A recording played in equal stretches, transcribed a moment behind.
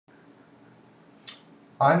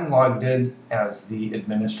I'm logged in as the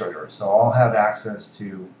administrator, so I'll have access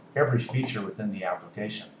to every feature within the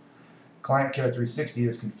application. ClientCare360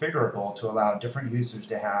 is configurable to allow different users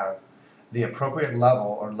to have the appropriate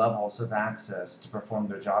level or levels of access to perform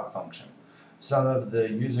their job function. Some of the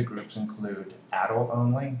user groups include adult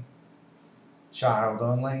only, child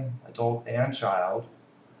only, adult and child,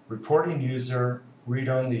 reporting user,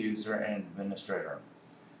 read-only user, and administrator.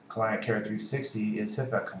 ClientCare360 is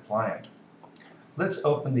HIPAA compliant. Let's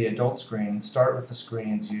open the adult screen and start with the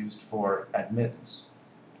screens used for admittance.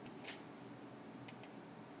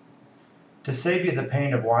 To save you the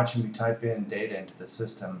pain of watching me type in data into the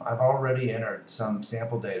system, I've already entered some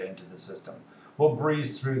sample data into the system. We'll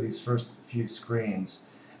breeze through these first few screens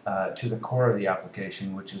to the core of the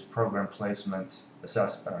application, which is program placement,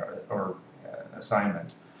 assessment, or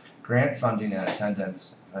assignment, grant funding and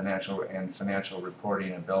attendance, financial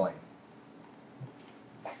reporting and billing.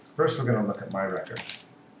 First, we're going to look at my record.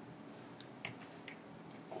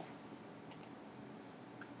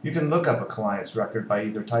 You can look up a client's record by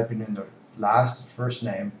either typing in the first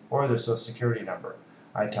name or their social security number.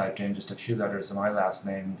 I typed in just a few letters of my last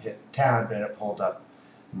name, hit tab, and it pulled up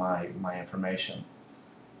my information.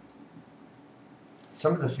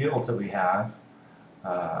 Some of the fields that we have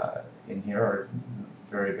in here are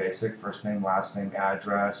very basic: first name, last name,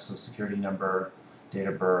 address, social security number, date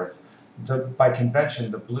of birth. By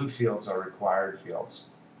convention, the blue fields are required fields.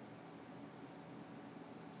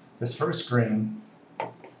 This first screen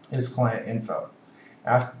is client info.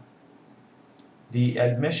 The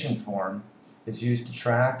admission form is used to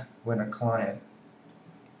track when a client,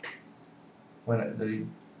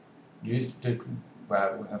 used to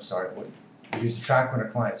track when a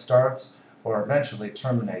client starts or eventually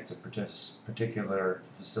terminates a particular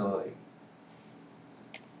facility.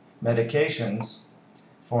 Medications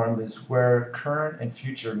form is where current and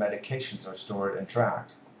future medications are stored and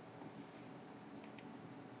tracked.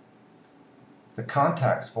 The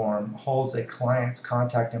contacts form holds a client's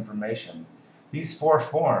contact information. These four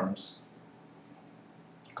forms,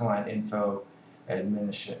 client info,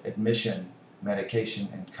 admission, medication,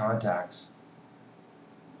 and contacts,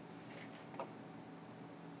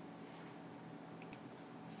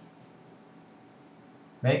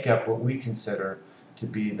 make up what we consider to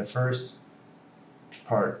be the first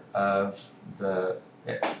part of the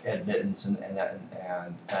admittance, and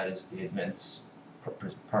that is the admittance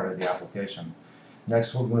part of the application.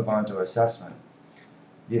 Next, we'll move on to assessment.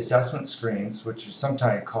 The assessment screens, which are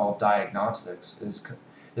sometimes called diagnostics,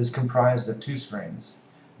 is comprised of two screens: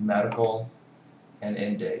 medical and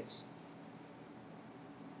end dates.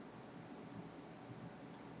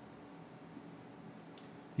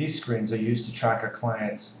 These screens are used to track a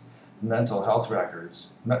client's mental health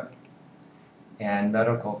records and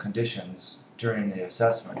medical conditions during the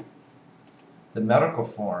assessment. The medical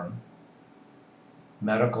form,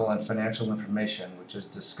 medical and financial information, which is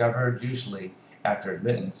discovered usually after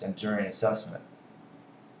admittance and during assessment.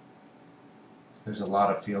 There's a lot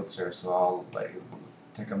of fields here, so I'll let you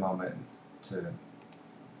take a moment to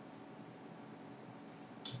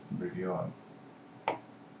review them.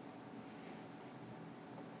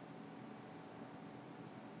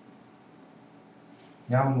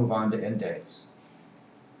 Now we'll move on to end dates.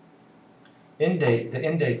 The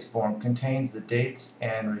end dates form contains the dates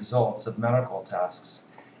and results of medical tests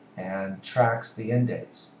and tracks the end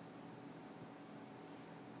dates.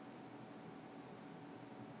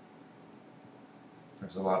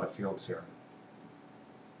 There's a lot of fields here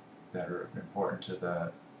that are important to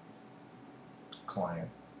the client.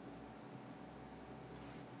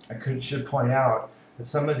 I should point out that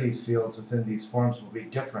some of these fields within these forms will be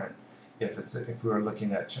different if we were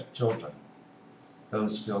looking at children.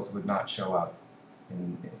 Those fields would not show up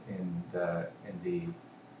in the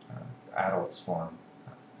adults form.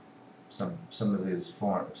 Some of these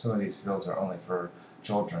fields are only for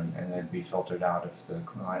children, and they'd be filtered out if the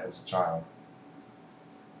client was a child.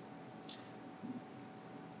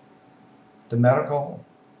 The medical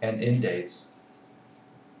and end dates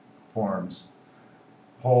forms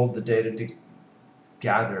hold the data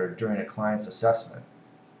gathered during a client's assessment.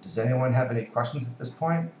 Does anyone have any questions at this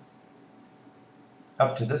point?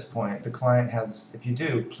 Up to this point, the client has, if you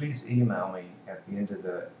do, please email me at the end of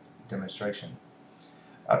the demonstration.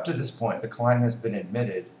 Up to this point, the client has been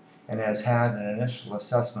admitted and has had an initial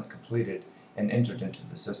assessment completed and entered into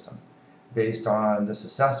the system. Based on this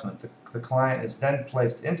assessment, the client is then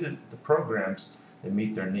placed into the programs that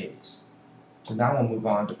meet their needs. So now we'll move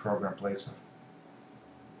on to program placement.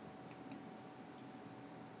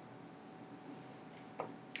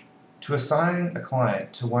 To assign a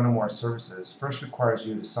client to one or more services first requires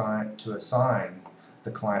you to assign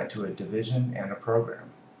the client to a division and a program.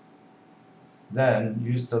 Then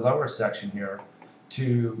use the lower section here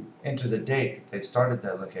to enter the date that they started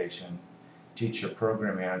that location, teach your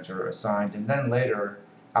program manager assigned, and then later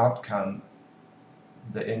outcome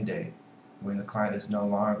the end date when the client is no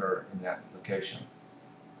longer in that location.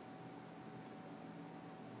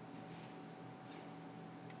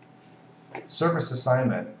 Service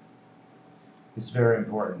assignment is very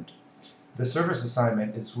important. The service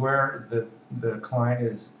assignment is where the client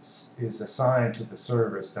is assigned to the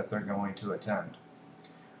service that they're going to attend.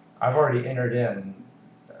 I've already entered in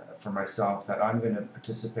for myself that I'm going to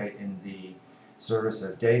participate in the service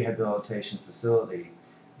of day habilitation facility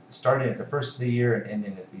starting at the first of the year and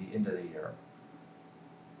ending at the end of the year.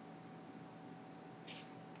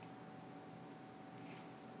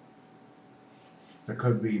 There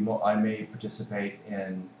could be I may participate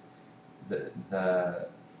in that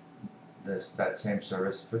same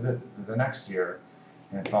service for the next year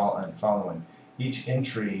and following. Each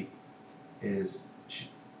entry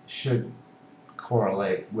should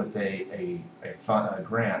correlate with a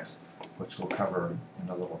grant, which we'll cover in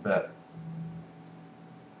a little bit.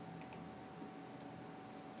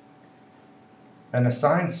 An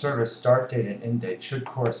assigned service start date and end date should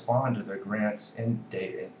correspond to their grant's end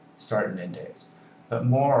date, start and end dates, but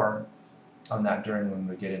more on that when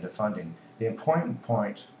we get into funding. The important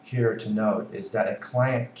point here to note is that a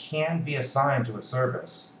client can be assigned to a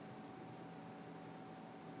service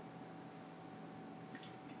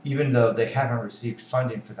even though they haven't received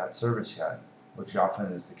funding for that service yet, which often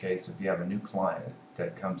is the case if you have a new client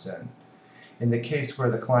that comes in. In the case where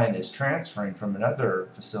the client is transferring from another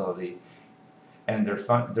facility and their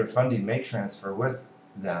funding may transfer with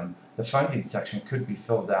them, the funding section could be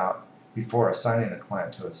filled out before assigning a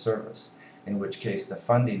client to a service, in which case the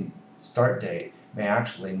funding start date may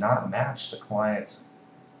actually not match the client's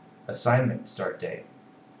assignment start date.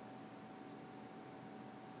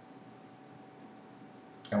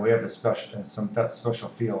 And we have some special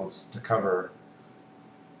fields to cover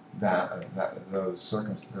those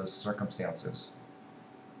circumstances.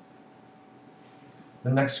 The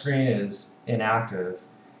next screen is inactive,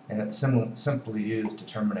 and it's simply used to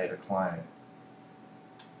terminate a client.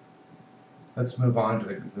 Let's move on to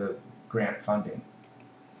the grant funding.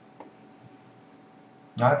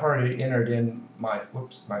 Now I've already entered in my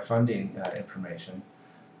funding information.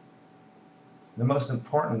 The most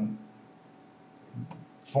important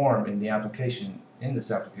form in this application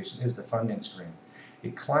is the funding screen. A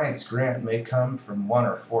client's grant may come from one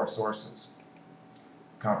or four sources: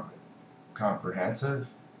 comprehensive,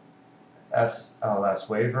 SLS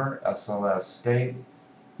waiver, SLS state,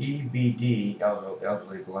 EBD,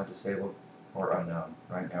 elderly, blind, disabled, or unknown.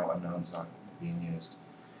 Right now, unknown's not being used.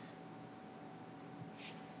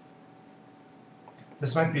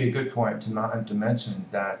 This might be a good point to mention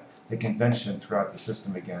that the convention throughout the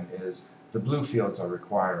system again is the blue fields are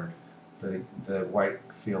required, the white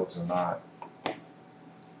fields are not.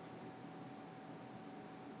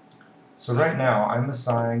 So right now I'm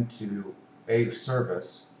assigned to a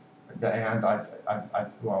service, and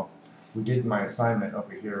we did my assignment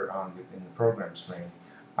over here in the program screen.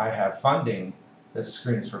 I have funding. This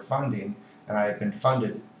screen is for funding, and I have been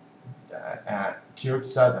funded at tier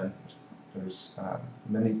 7. There's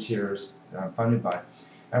many tiers that I'm funded by,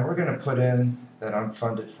 and we're going to put in that I'm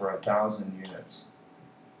funded for 1,000 units,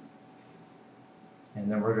 and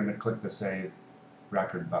then we're going to click the Save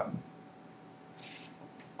Record button.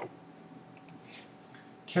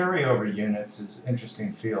 Carryover Units is an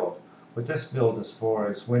interesting field. What this field is for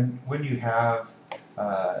is when you have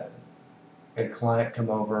a client come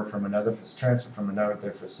over from transfer from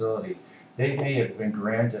another facility, they may have been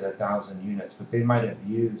granted 1,000 units, but they might have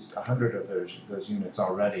used 100 of those units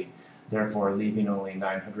already, therefore leaving only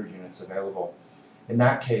 900 units available. In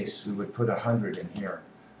that case, we would put 100 in here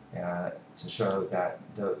to show that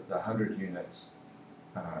the 100 units,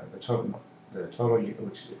 the total,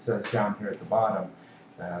 which it says down here at the bottom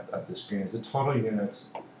of the screen, is the total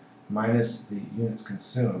units minus the units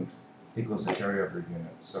consumed equals the carryover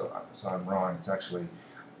unit. So I'm wrong. It's actually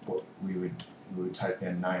what we would type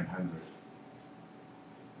in 900.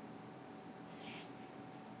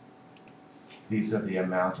 These are the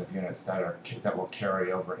amount of units that will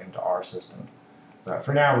carry over into our system. But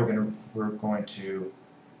for now, we're going to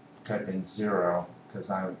type in 0 because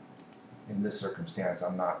in this circumstance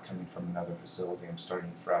I'm not coming from another facility. I'm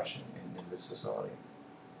starting fresh in this facility.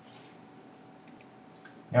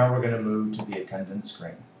 Now we're going to move to the attendance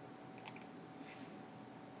screen.